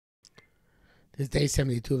It's day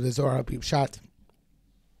 72 of the Zohar Pshat.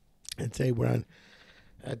 And today we're on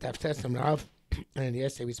Daf Tesam Rav. And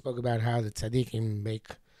yesterday we spoke about how the Tzaddikim make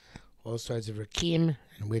all sorts of rakim,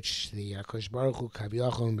 in which the Kosh Baruch Hu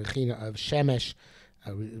Kaviyachol Mechina of Shemesh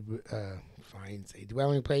finds a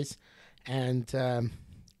dwelling place. And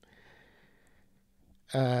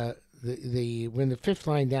when the fifth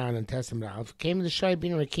line down on Tesam Rav came the Shai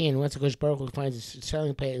Bin Rakim, once the Kosh Baruch Hu finds a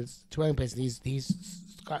dwelling place, these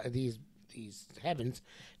heavens,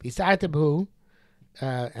 beside the Bhu,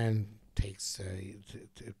 and takes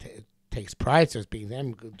pride, so to speak, in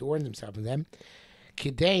them, adorn himself in them.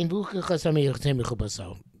 Kidein Buchachasam Yochtem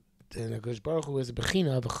Mechupaso. Then the Kosh Baruch Hu is a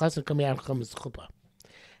bechina of a chasam coming out from his chuppah.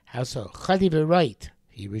 How so? Chadi right.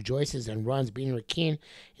 He rejoices and runs, being rakin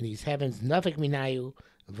in these heavens. Nafik minayu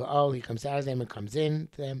v'ol. He comes out of them and comes in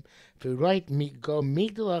them. V'right go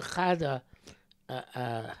migdala chada.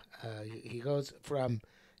 He goes from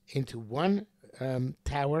into one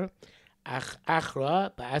tower.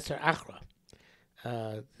 Achra ba'asar achra.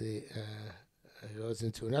 He goes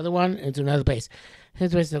into another one, into another place.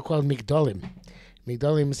 His place is called Migdolim.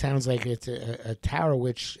 Migdolim sounds like it's a tower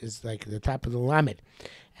which is like the top of the Lamed.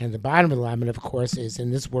 And the bottom of the Lamed, of course, is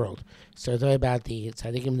in this world. So it's all about the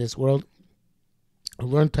Tzaddikim in this world who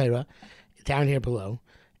learn Torah down here below.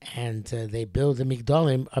 And they build the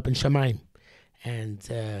Migdolim up in Shamayim. And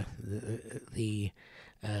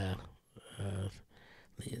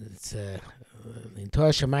it's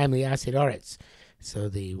Torah Shamayim Liyasid Oretz. So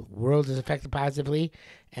the world is affected positively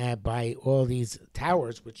by all these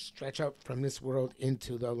towers which stretch up from this world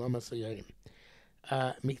into the Olam HaSoyonim.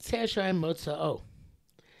 Miktzeh Hashem Motza'o.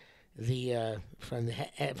 From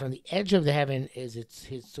the edge of the heaven is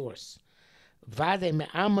his source. Vade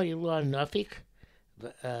Me'amar Yilah Nafik.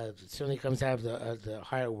 Certainly comes out of the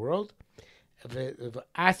higher world.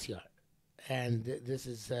 Asya, and this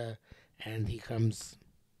is and he comes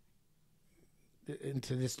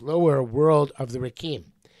into this lower world of the Rakim.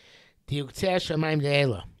 Diuktzeh Shamayim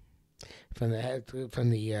De'ela,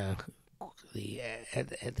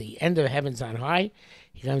 at the end of heavens on high,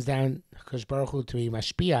 he comes down Kosh Baruch Hu to be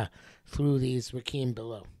mashpia through these Rakim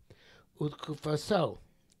below. Utkufaso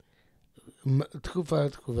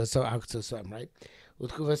Aktsosam, right?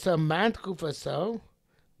 Utkufaso Man Tkufaso.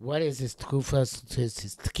 What is his tkufas,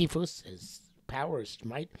 his tkifus, his powers,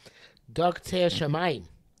 might? Dog Tzeh Shamayim,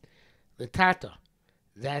 the Tata.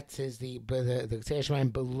 That is the Tzeh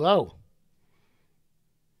Shamayim below.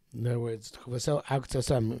 In other words, tkufaso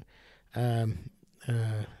Aktsosam.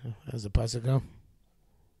 How's the pasuk go?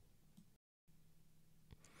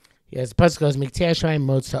 Yes, the pasuk goes Miktzeh Shamayim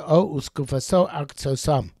Motza'o Uskufaso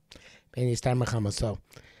Aktsosam.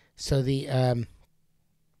 So the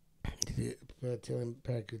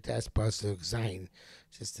Parakutes pasuk Zayin,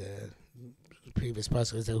 just the previous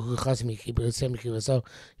pasuk is the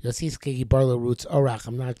Yosis Kegi Barlo roots Orach.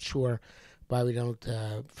 I'm not sure why we don't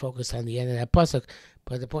focus on the end of that pasuk,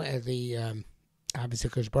 but the point of the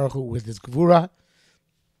obviously Kosh Baruch Hu with his Gvura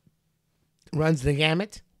runs the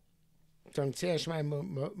gamut from Tzeh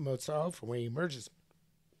Shamayim Motza'o, from where he emerges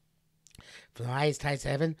from the highest heights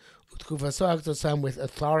of heaven, with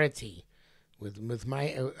authority. With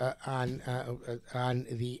my on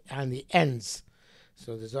the ends,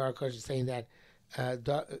 so the Zohar Kosh is saying that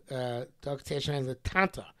Dog Teshan the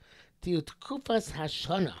Tanta, the Utkufas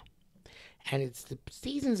Hashana, and it's the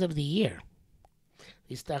seasons of the year.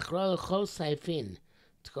 Istachrol Chol Saifin,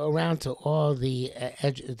 to go around to all the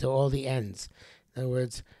ends. In other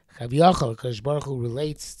words, Chaviyachol Kosh Baruch Hu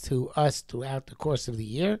relates to us throughout the course of the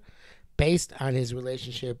year, based on his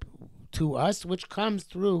relationship to us, which comes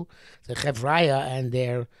through the Chevraya and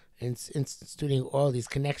their instituting all these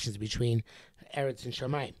connections between Eretz and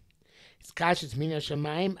Shamayim. It's Kashitz Mina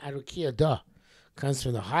Shamayim Arukia Da, comes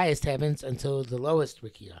from the highest heavens until the lowest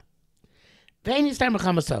Rukia. Then he's time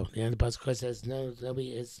Chamaso. The end of the pasuk says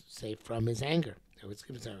nobody is safe from his anger. To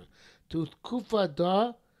Tkufa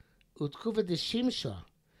Da Utkufa de Shimsha.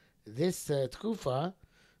 This Tkufa,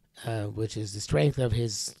 which is the strength of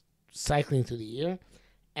his cycling through the year,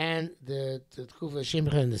 and the Tkufa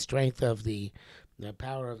Shimcha and the strength of the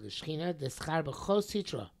power of the Shechina, the Schar B'chol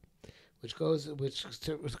Sitra, which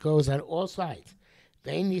goes on all sides.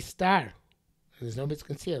 Ve'en Nistar, there's nobody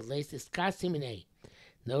concealed. Leis Iskas Siminei,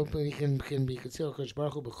 nobody can be concealed. Kosh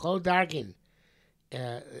Baruch Hu B'chol Dargin,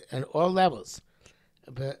 on all levels.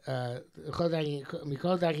 But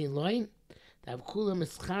Mikol Dargin Loin, Tav Kulam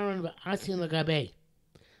Ischaron V'Asin L'Gabei,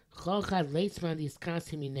 Chol Chad Leisman Iskas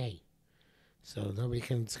Siminei. So nobody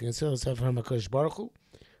can conceal himself from HaKadosh Baruch Hu,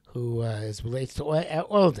 who relates to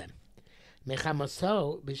all of them.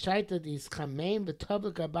 Mechamaso b'shaita dis chamein b'tov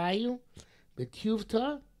l'gabayu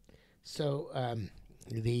b'tyuvta So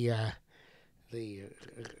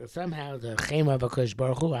somehow the Chema of HaKadosh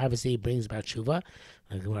Baruch Hu obviously brings about tshuva.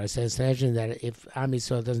 Like where it says that if Am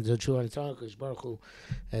Yisrael doesn't do tshuva on its own, HaKadosh Baruch Hu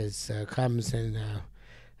comes and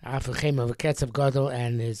after Chema of Ketzav Gadol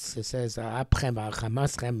and it says Apchem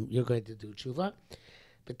Chamaschem, you're going to do tshuva.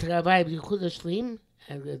 But Travay B'Yichud Hashlim,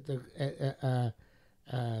 and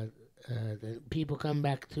the people come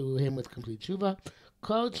back to him with complete tshuva.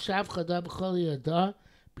 Kol Shav Chadav B'Chol Yadah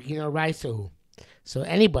B'Gino Raisahu. So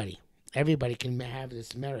everybody can have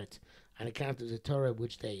this merit on account of the Torah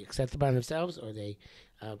which they accept upon themselves or they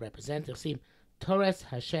represent. They'll see Torah's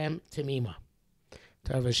Hashem Temima.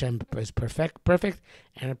 Torah of Hashem is perfect,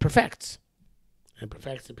 and it perfects. And it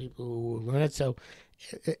perfects the people who learn it. So,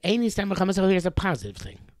 any time here is a positive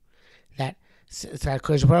thing. That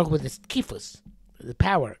HaKadosh Baruch with this kifus, the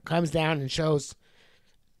power, comes down and shows,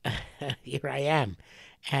 here I am.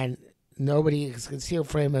 And nobody is concealed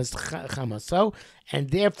for him as chamaso, and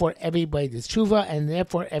therefore everybody does tshuva, and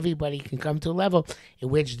therefore everybody can come to a level in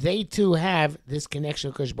which they too have this connection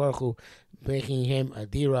with Kosh Baruch Hu, making him a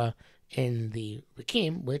dira in the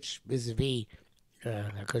Rikim, which vis-a-vis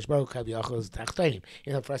Kosh Baruch Hu is tachtonim.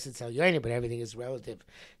 For us it's Elyonim, but everything is relative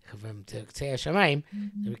from to Tzei Hashamayim.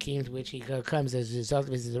 The Rikim to which he comes as a result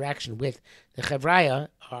of his interaction with the Chevraya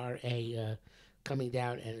are a coming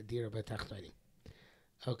down and a dira b'tachtonim.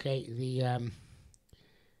 Okay, I'm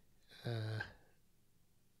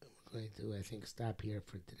going to, I think, stop here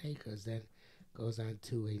for today because then goes on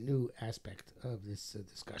to a new aspect of this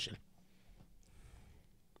discussion.